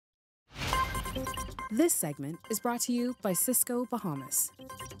This segment is brought to you by Sysco Bahamas.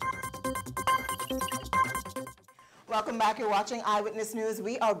 Welcome back. You're watching Eyewitness News.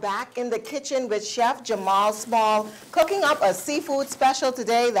 We are back in the kitchen with Chef Jamal Small cooking up a seafood special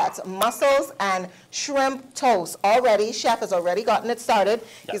today. That's mussels and shrimp toast. Already, Chef has already gotten it started.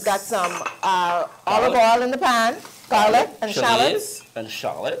 Yes. He's got some olive oil in the pan, garlic and shallots. And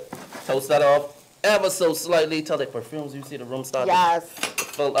shallot. Toast that off ever so slightly till the perfumes, you see the room starting yes. to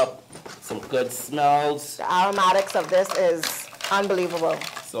fill up. Some good smells. The aromatics of this is unbelievable.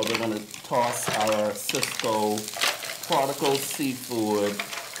 So we're going to toss our Sysco particle seafood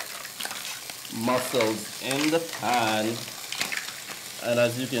mussels in the pan. And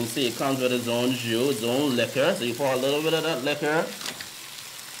as you can see, it comes with its own jus, its own liquor. So you pour a little bit of that liquor,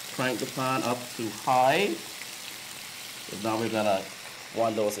 crank the pan up to high. So now we're going to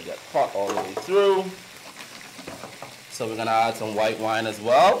want those to get hot all the way through. So we're going to add some white wine as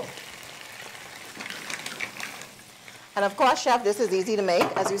well. And of course, Chef, this is easy to make.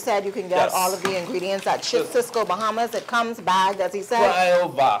 As you said, you can get yes. all of the ingredients at Sysco Bahamas. It comes bagged, as he said,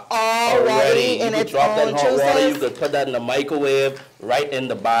 already in its drop that own in hot water. You juices. could put that in the microwave, right in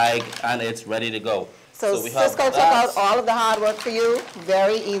the bag, and it's ready to go. So Sysco took out all of the hard work for you.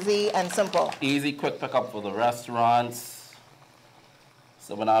 Very easy and simple. Easy, quick pickup for the restaurants.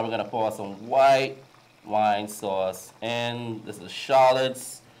 So now we're going to pour some white wine sauce in. This is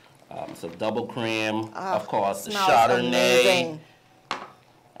shallots. Some double cream, of course, the Chardonnay. Amazing.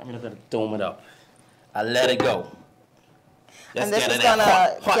 I'm going to dome it up. I let it go. And this is going to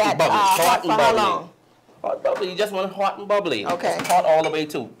get hot for how long? Hot bubbly. You just want it hot and bubbly. Okay. It's hot all the way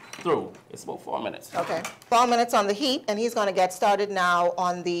through. It's about 4 minutes. Okay. 4 minutes on the heat, and he's going to get started now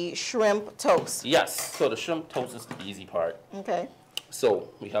on the shrimp toast. Yes. So the shrimp toast is the easy part. Okay. So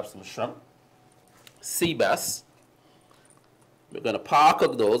we have some shrimp, sea bass. We're going to par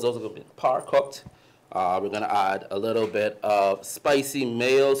cook those. Those are going to be par cooked. We're going to add a little bit of spicy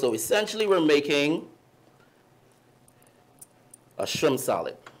mayo. So essentially we're making a shrimp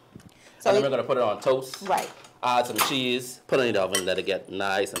salad. So and then we're going to put it on toast. Right. Add some cheese, put it in the oven, let it get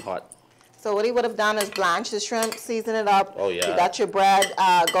nice and hot. So what he would have done is blanch the shrimp, season it up. Oh, yeah. You got your bread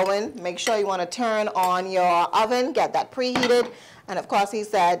going. Make sure you want to turn on your oven, get that preheated. And of course, he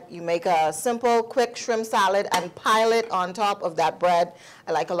said you make a simple, quick shrimp salad and pile it on top of that bread.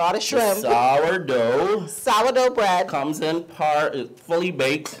 I like a lot of shrimp. The sourdough bread. Comes in fully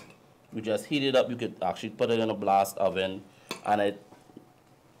baked. We just heat it up. You could actually put it in a blast oven, and it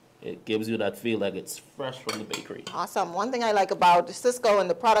gives you that feel like it's fresh from the bakery. Awesome. One thing I like about Sysco and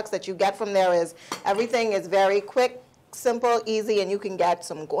the products that you get from there is everything is very quick, simple, easy, and you can get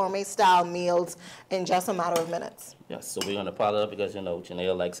some gourmet-style meals in just a matter of minutes. Yes, so we're going to pile it up because, you know,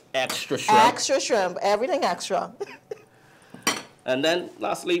 Janelle likes extra shrimp. Extra shrimp, everything extra. And then,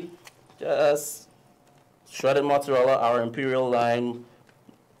 lastly, just shredded mozzarella, our imperial line,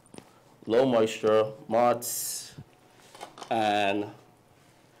 low moisture, mozz, and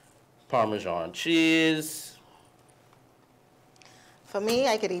Parmesan cheese. For me,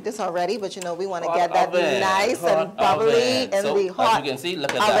 I could eat this already, but you know, we want to get that nice and bubbly in the hot as you can see,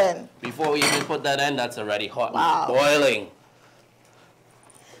 look at oven. that. Before we even put that in, that's already hot and boiling.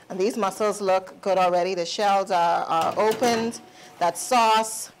 And these mussels look good already. The shells are opened. That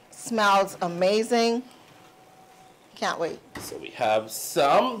sauce smells amazing. Can't wait. So we have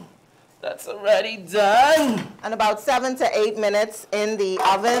some that's already done. And about 7 to 8 minutes in the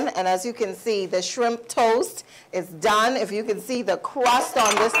oven. And as you can see, the shrimp toast is done. If you can see the crust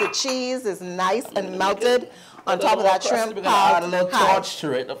on this, the cheese is nice and melted on top of that shrimp. We're going to add a little torch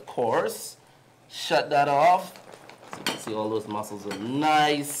to it, of course. Shut that off. So you can see all those mussels are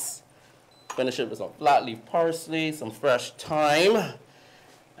nice. Finish it with some flat leaf parsley, some fresh thyme.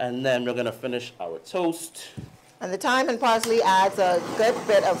 And then we're going to finish our toast. And the thyme and parsley adds a good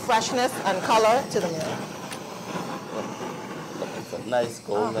bit of freshness and color to the meal. Looking for nice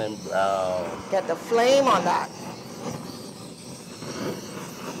golden brown. Get the flame on that.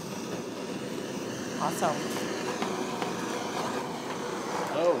 Awesome.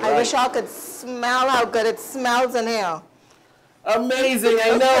 All right. I wish y'all could smell how good it smells in here. Amazing,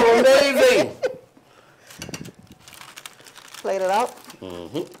 I know, amazing. Plate it up.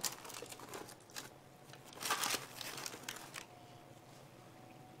 Mm-hmm.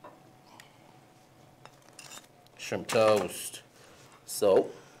 Shrimp toast. So,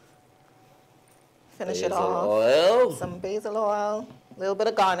 finish it off. Oil. Some basil oil. A little bit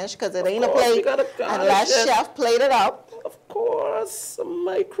of garnish because it ain't a plate unless chef plate it up. Of course, some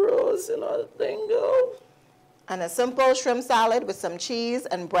micros and all the dingo. And a simple shrimp salad with some cheese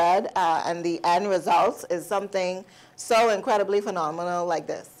and bread, and the end result is something so incredibly phenomenal like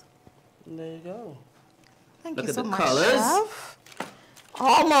this. And there you go. Thank Look you at so the much, colors. Chef.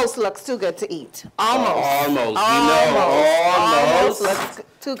 Almost looks too good to eat. Almost. Almost. We know. Almost looks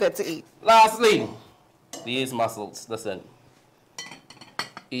too good to eat. Lastly, these mussels. Listen.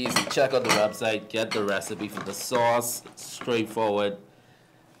 Easy. Check out the website. Get the recipe for the sauce. It's straightforward.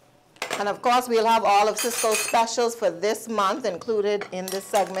 And of course, we'll have all of Sysco's specials for this month included in this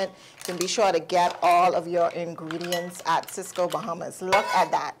segment. You can be sure to get all of your ingredients at Sysco Bahamas. Look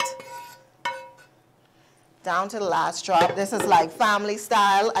at that. Down to the last drop. This is like family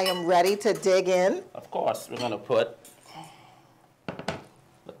style. I am ready to dig in. Of course, we're going to put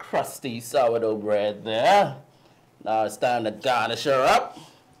the crusty sourdough bread there. Now it's time to garnish her up.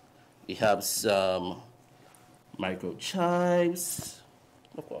 We have some micro chives.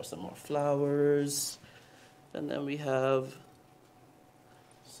 Of course, some more flowers. And then we have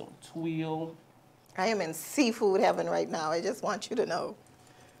some tuile. I am in seafood heaven right now. I just want you to know.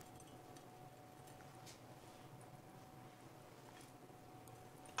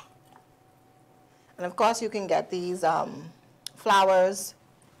 And of course, you can get these flowers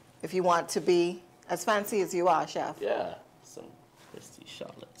if you want to be as fancy as you are, Chef. Yeah, some crispy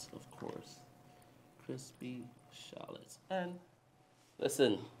shallots, of course. Crispy shallots. And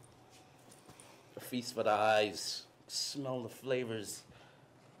listen, a feast for the eyes. Smell the flavors.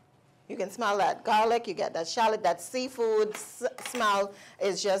 You can smell that garlic, you get that shallot, that seafood smell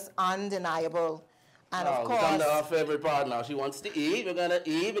is just undeniable. And of course, come to our favorite part now. She wants to eat. We're gonna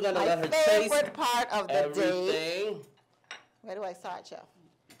eat. We're gonna let her taste favorite part of the everything. day. Where do I start, Chef?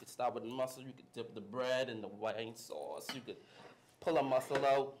 You could start with the mussel. You could dip the bread in the wine sauce. You could pull a mussel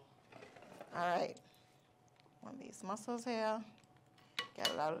out. All right. One of these mussels here. Get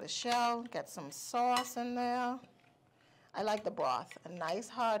it out of the shell. Get some sauce in there. I like the broth. A nice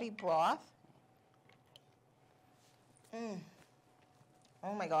hearty broth.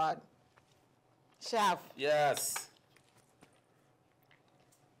 Oh my God. Chef. Yes.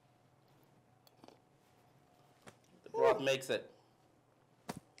 The broth makes it.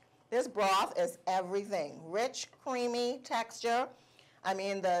 This broth is everything. Rich, creamy texture. I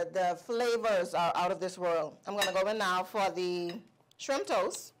mean, the flavors are out of this world. I'm going to go in now for the shrimp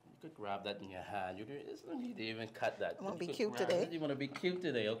toast. You could grab that in your hand. There's no need to even cut that. I want to be cute today. You want to be cute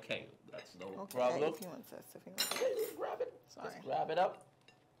today? Okay. That's no Okay, problem. if you want this. If you want Okay, just grab it. Sorry. Just grab it up.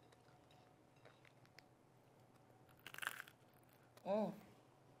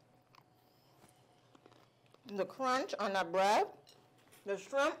 The crunch on that bread, the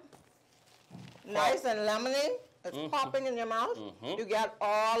shrimp, nice and lemony. It's popping in your mouth. You get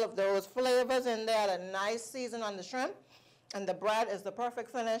all of those flavors in there, the nice season on the shrimp. And the bread is the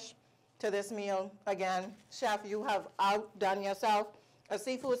perfect finish to this meal. Again, Chef, you have outdone yourself. A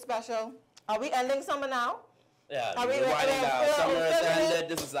seafood special. Are we ending summer now? Yeah, Are we we're winding down. Summer is ended.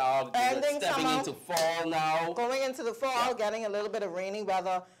 This is our Ending stepping summer. into fall now. Going into the fall, getting a little bit of rainy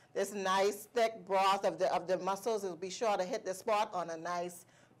weather. This nice thick broth of the mussels will be sure to hit the spot on a nice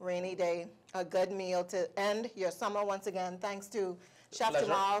rainy day. A good meal to end your summer once again. Thanks to Chef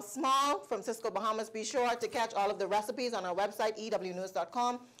Jamal Small from Sysco Bahamas. Be sure to catch all of the recipes on our website,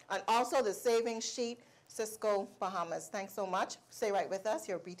 ewnews.com, and also the savings sheet, Sysco Bahamas. Thanks so much. Stay right with us.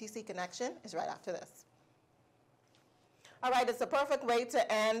 Your BTC Connection is right after this. All right, it's a perfect way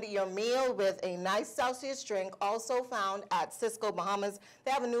to end your meal with a nice Celsius drink, also found at Sysco Bahamas.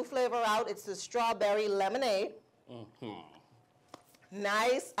 They have a new flavor out. It's the strawberry lemonade.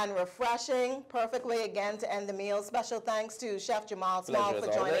 Nice and refreshing. Perfect way, again, to end the meal. Special thanks to Chef Jamal Small for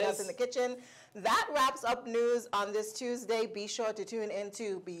joining us in the kitchen. That wraps up news on this Tuesday. Be sure to tune in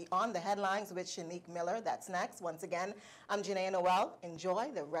to Beyond the Headlines with Shanique Miller. That's next. Once again, I'm Janae Noel.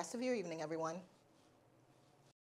 Enjoy the rest of your evening, everyone.